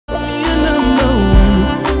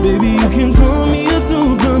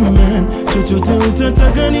Hey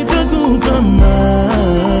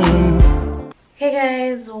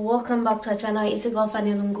guys, welcome back to our channel. It's your girl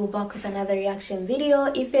Fanny back with another reaction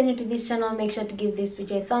video. If you're new to this channel, make sure to give this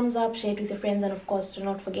video a thumbs up, share it with your friends, and of course do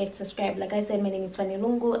not forget to subscribe. Like I said, my name is Fanny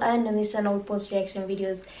Lungu, and on this channel we post reaction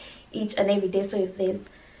videos each and every day. So if there's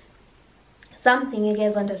something you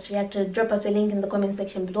guys want us to react to, drop us a link in the comment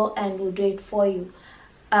section below and we'll do it for you.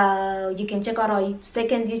 You can check out our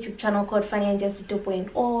second YouTube channel called Fanny&jessy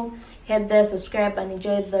 2.0. Head there, subscribe, and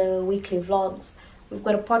enjoy the weekly vlogs. We've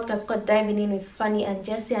got a podcast called Diving In with Fanny and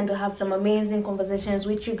Jessy, and we'll have some amazing conversations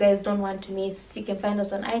which you guys don't want to miss. You can find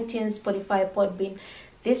us on iTunes, Spotify, Podbean,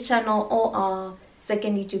 this channel, or our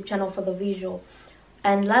second YouTube channel for the visual.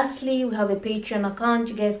 And lastly, we have a Patreon account.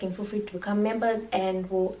 You guys can feel free to become members and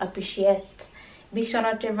we'll appreciate. Big shout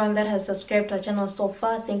out to everyone that has subscribed to our channel so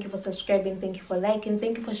far. Thank you for subscribing, thank you for liking,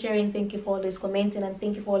 thank you for sharing, thank you for always commenting, and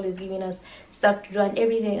thank you for always giving us stuff to do and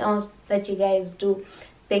everything else that you guys do.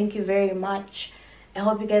 Thank you very much. I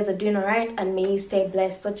hope you guys are doing alright and may you stay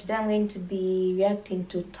blessed. So today I'm going to be reacting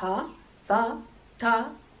to Laba,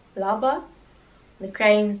 the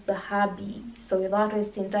crying Sahabi. So without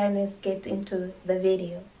wasting time, let's get into the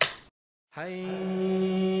video.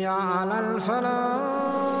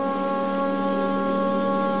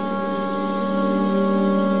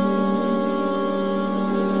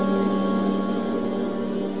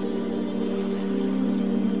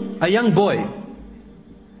 A young boy,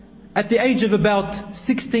 at the age of about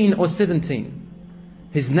 16 or 17,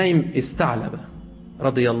 his name is Tha'laba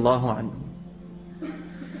radiyallahu anhu.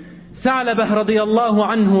 Tha'laba radiyallahu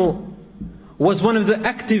anhu was one of the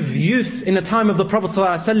active youth in the time of the Prophet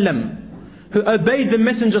ﷺ, who obeyed the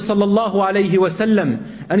Messenger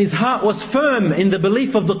ﷺ, and his heart was firm in the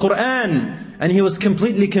belief of the Quran, and he was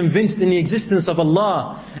completely convinced in the existence of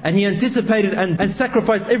Allah, and he anticipated and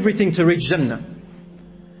sacrificed everything to reach Jannah.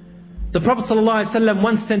 The Prophet ﷺ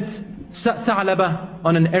once sent Tha'laba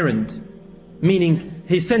on an errand, meaning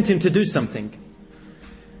he sent him to do something.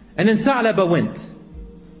 And then Tha'laba went.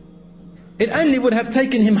 It only would have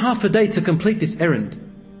taken him half a day to complete this errand.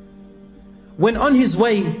 When on his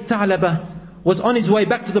way, Tha'laba was on his way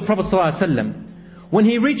back to the Prophet ﷺ. When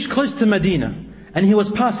he reached close to Medina, and he was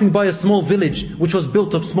passing by a small village which was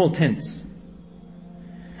built of small tents.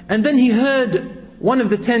 And then he heard one of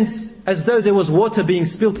the tents as though there was water being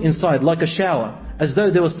spilt inside, like a shower, as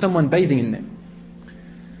though there was someone bathing in there.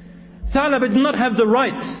 Tha'laba did not have the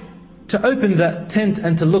right to open that tent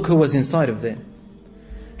and to look who was inside of there.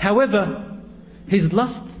 However, his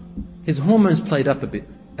lust, his hormones played up a bit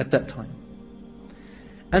at that time.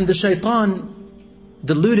 And the shaitan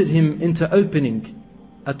deluded him into opening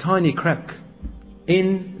a tiny crack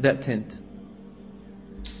in that tent.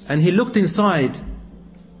 And he looked inside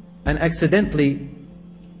and accidentally,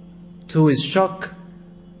 to his shock,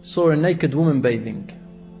 saw a naked woman bathing.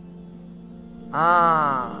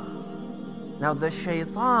 Now the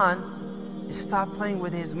shaitan stopped playing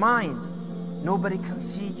with his mind. Nobody can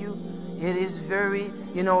see you. It is very,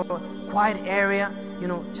 quiet area.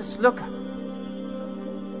 Just look.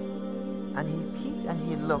 And he peeked and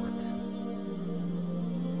he looked.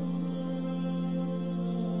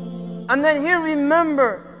 And then he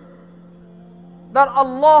remembered that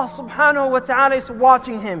Allah subhanahu wa ta'ala is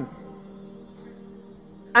watching him.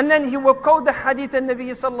 And then he will quote the hadith of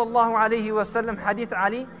Nabi sallallahu alayhi wa sallam, hadith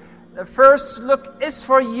Ali. The first look is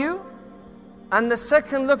for you, and the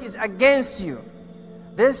second look is against you.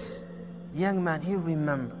 This young man, he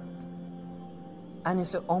remembered. And he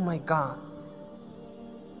said, oh my God.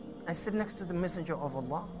 I sit next to the Messenger of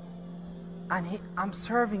Allah, and I'm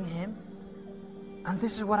serving him, and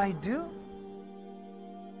this is what I do.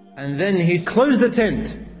 And then he closed the tent,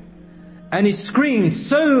 and he screamed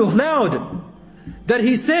so loud that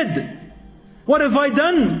he said, what have I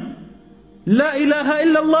done? La ilaha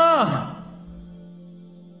illallah.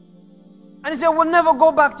 And he said, we'll never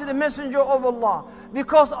go back to the Messenger of Allah,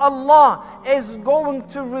 because Allah is going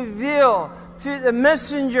to reveal to the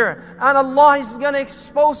Messenger, and Allah is going to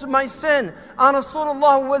expose my sin, and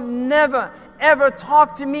Rasulullah will never ever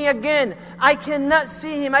talk to me again. I cannot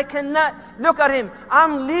see him, I cannot look at him.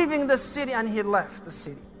 I'm leaving the city. And he left the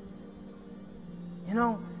city.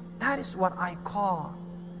 That is what I call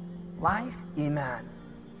life iman.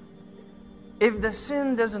 If the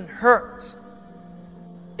sin doesn't hurt,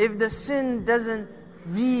 if the sin doesn't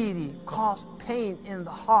really cause pain in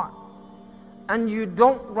the heart, and you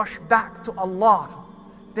don't rush back to Allah,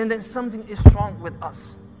 then something is wrong with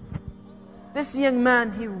us. This young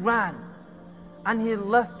man, he ran and he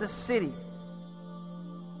left the city.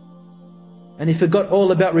 And he forgot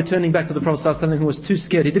all about returning back to the Prophet ﷺ, who was too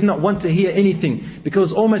scared. He did not want to hear anything,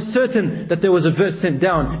 because it was almost certain that there was a verse sent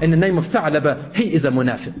down in the name of Tha'laba. He is a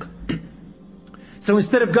munafiq. So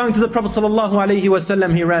instead of going to the Prophet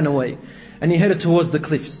ﷺ, he ran away. And he headed towards the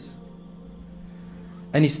cliffs.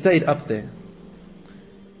 And he stayed up there.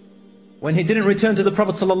 When he didn't return to the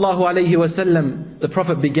Prophet ﷺ, the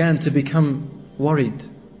Prophet began to become worried.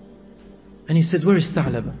 And he said, where is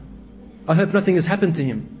Tha'laba? I hope nothing has happened to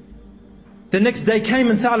him. The next day came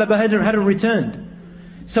and Tha'laba hadn't returned.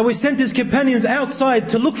 So he sent his companions outside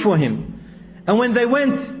to look for him. And when they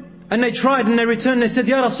went and they tried and they returned, they said,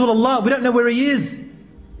 Ya Rasulullah, we don't know where he is.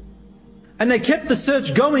 And they kept the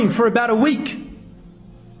search going for about a week.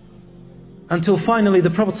 Until finally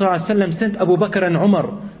the Prophet ﷺ sent Abu Bakr and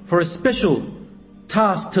Umar for a special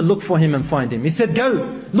task to look for him and find him. He said,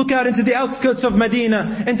 go, look out into the outskirts of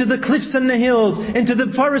Medina, into the cliffs and the hills, into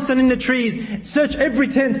the forests and in the trees. Search every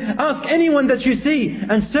tent, ask anyone that you see,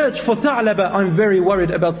 and search for Tha'laba. I'm very worried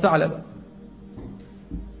about Tha'laba.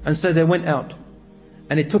 And so they went out.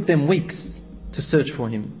 And it took them weeks to search for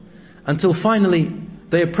him. Until finally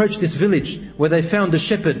they approached this village where they found a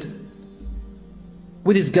shepherd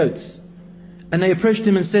with his goats. And they approached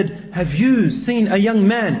him and said, have you seen a young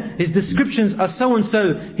man? His descriptions are so and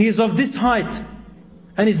so. He is of this height.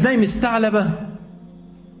 And his name is Tha'laba.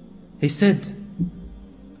 He said,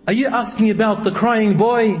 are you asking about the crying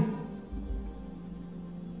boy?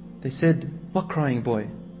 They said, what crying boy?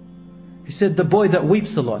 He said, the boy that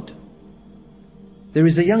weeps a lot. There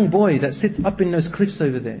is a young boy that sits up in those cliffs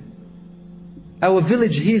over there. Our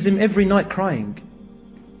village hears him every night crying.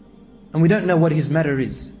 And we don't know what his matter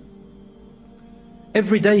is.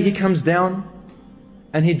 Every day he comes down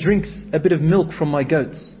and he drinks a bit of milk from my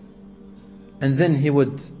goats. And then he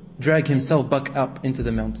would drag himself back up into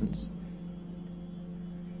the mountains.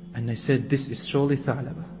 And they said, this is surely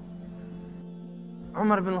Tha'laba.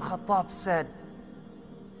 Umar ibn al-Khattab said,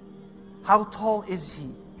 how tall is he?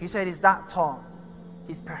 He said, he's that tall.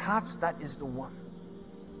 Perhaps that is the one.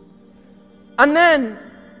 And then,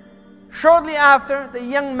 shortly after, the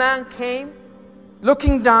young man came,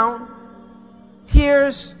 looking down,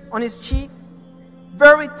 tears on his cheek,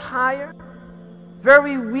 very tired,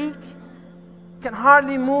 very weak, can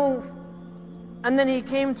hardly move. And then he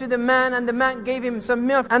came to the man, and the man gave him some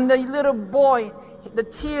milk. And the little boy, the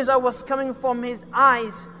tears that was coming from his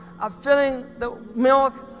eyes are filling the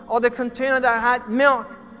milk, or the container that had milk.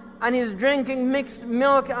 And he's drinking mixed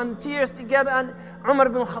milk and tears together. And Umar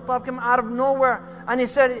ibn al-Khattab came out of nowhere. And he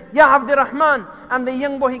said, Ya Abdurrahman. And the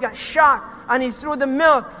young boy, he got shocked. And he threw the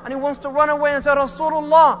milk. And he wants to run away and said,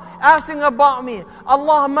 Rasulullah, asking about me.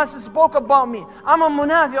 Allah must have spoke about me. I'm a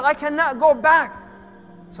munafiq. I cannot go back.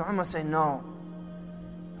 So Umar said, no.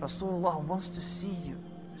 Rasulullah wants to see you.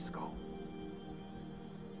 Let's go.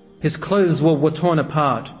 His clothes were torn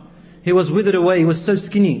apart. He was withered away. He was so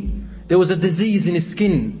skinny. There was a disease in his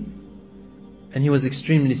skin. And he was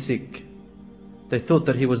extremely sick. They thought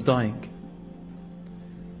that he was dying.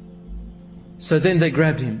 So then they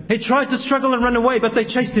grabbed him. He tried to struggle and run away, but they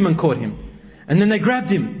chased him and caught him. And then they grabbed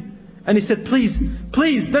him. And he said, please,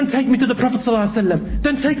 please, don't take me to the Prophet ﷺ.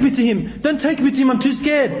 Don't take me to him. Don't take me to him. I'm too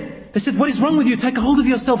scared. They said, what is wrong with you? Take a hold of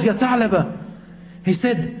yourself, ya Tha'laba. He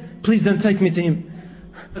said, please don't take me to him.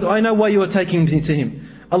 I know why you are taking me to him.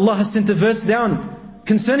 Allah has sent a verse down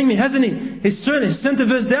concerning me, hasn't he? He's sent a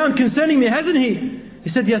verse down concerning me, hasn't he? He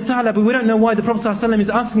said, Ya Tha'laba, we don't know why the Prophet ﷺ is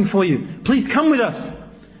asking for you. Please come with us.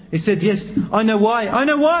 He said, yes, I know why. I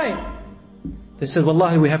know why. They said,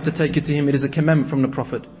 Wallahi, we have to take you to him. It is a commandment from the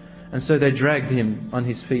Prophet. And so they dragged him on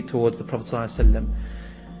his feet towards the Prophet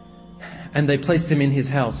ﷺ. And they placed him in his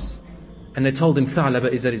house. And they told him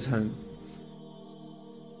Tha'laba is at his home.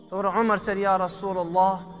 So Umar said, Ya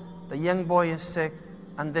Rasulullah, the young boy is sick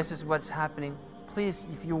and this is what's happening. Please,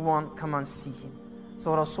 if you want, come and see him.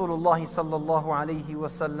 So Rasulullah sallallahu alayhi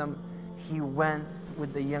wasallam, he went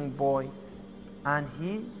with the young boy and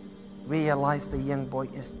he realized the young boy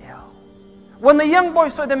is ill. When the young boy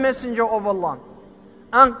saw the messenger of Allah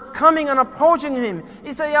and coming and approaching him,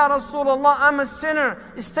 he said, Ya Rasulullah, I'm a sinner.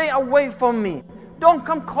 Stay away from me. Don't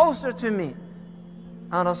come closer to me.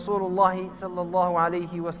 And Rasulullah sallallahu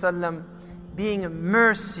alayhi wasallam, being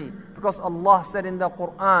mercy, because Allah said in the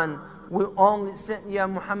Quran, we only sent Ya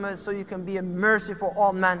Muhammad so you can be a mercy for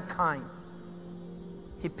all mankind.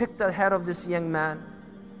 He picked the head of this young man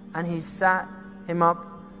and he sat him up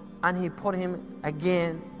and he put him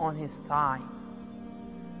again on his thigh.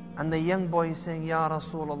 And the young boy is saying, Ya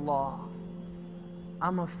Rasulullah,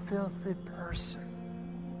 I'm a filthy person.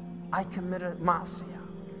 I committed ma'asiyah.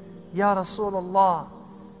 Ya Rasulullah,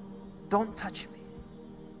 don't touch me.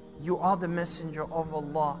 You are the messenger of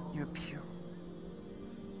Allah, you're pure.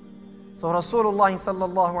 So Rasulullah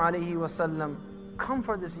sallallahu alayhi wasallam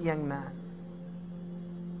comforted this young man.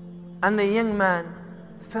 And the young man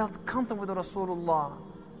felt comfortable with Rasulullah.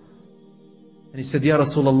 And he said, Ya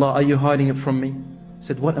Rasulullah, are you hiding it from me? He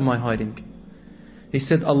said, what am I hiding? He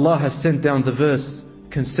said, Allah has sent down the verse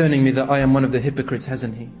concerning me that I am one of the hypocrites,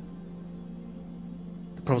 hasn't he?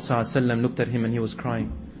 The Prophet ﷺ looked at him and he was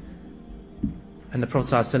crying. And the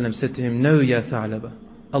Prophet ﷺ said to him, no, Ya Tha'laba,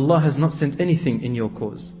 Allah has not sent anything in your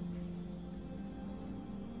cause.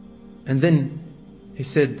 And then he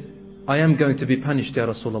said, I am going to be punished, Ya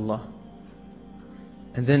Rasulullah.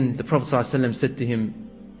 And then the Prophet ﷺ said to him,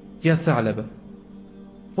 Ya Tha'laba,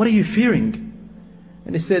 what are you fearing?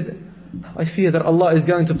 And he said, I fear that Allah is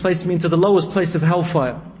going to place me into the lowest place of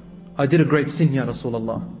hellfire. I did a great sin, Ya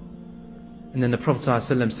Rasulullah. And then the Prophet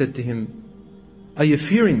ﷺ said to him, are you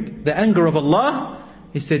fearing the anger of Allah?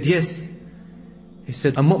 He said, yes. He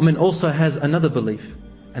said, a mu'min also has another belief,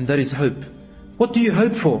 and that is hope. What do you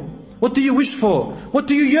hope for? What do you wish for? What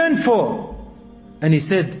do you yearn for? And he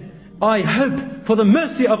said, I hope for the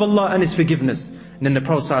mercy of Allah and His forgiveness. And then the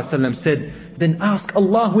Prophet ﷺ said, then ask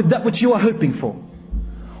Allah with that which you are hoping for.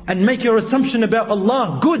 And make your assumption about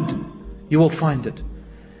Allah good. You will find it.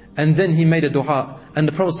 And then he made a dua. And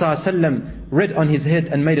the Prophet ﷺ read on his head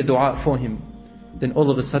and made a dua for him. Then all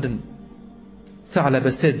of a sudden,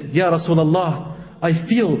 Tha'laba said, Ya Rasulullah, I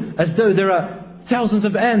feel as though there are thousands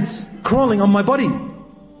of ants crawling on my body.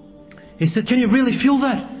 He said, can you really feel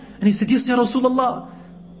that? And he said, yes, Ya Rasulullah.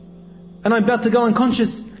 And I'm about to go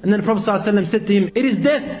unconscious. And then the Prophet ﷺ said to him, it is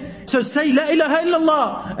death. So say La ilaha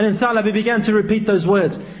illallah. And then Tha'laba began to repeat those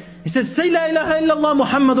words. He said, say La ilaha illallah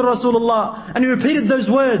Muhammadur Rasulullah. And he repeated those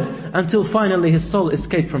words until finally his soul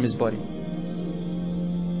escaped from his body.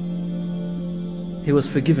 He was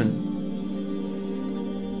forgiven.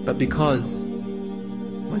 But because,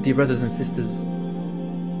 my dear brothers and sisters,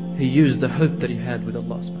 he used the hope that he had with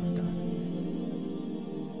Allah subhanahu wa ta'ala.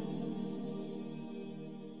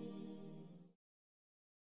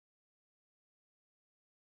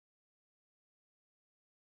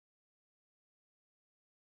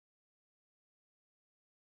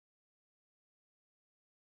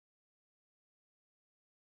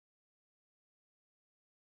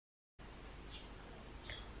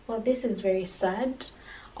 Well, this is very sad.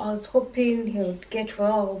 I was hoping he would get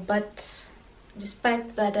well, but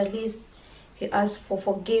despite that, at least he asked for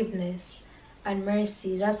forgiveness and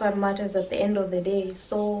mercy. That's what matters at the end of the day.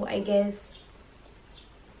 So I guess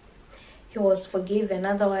he was forgiven.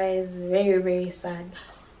 Otherwise, very, very sad.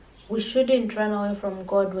 We shouldn't run away from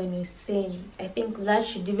God when we sin. I think that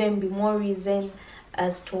should even be more reason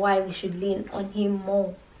as to why we should lean on Him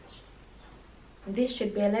more. This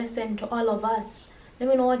should be a lesson to all of us. Let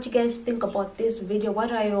me know what you guys think about this video.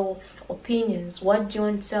 What are your opinions? What do you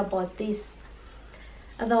want to say about this?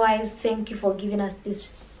 Otherwise, thank you for giving us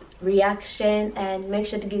this reaction, and make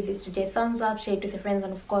sure to give this video a thumbs up, share it with your friends,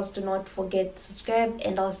 and of course do not forget to subscribe,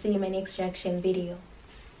 and I'll see you in my next reaction video.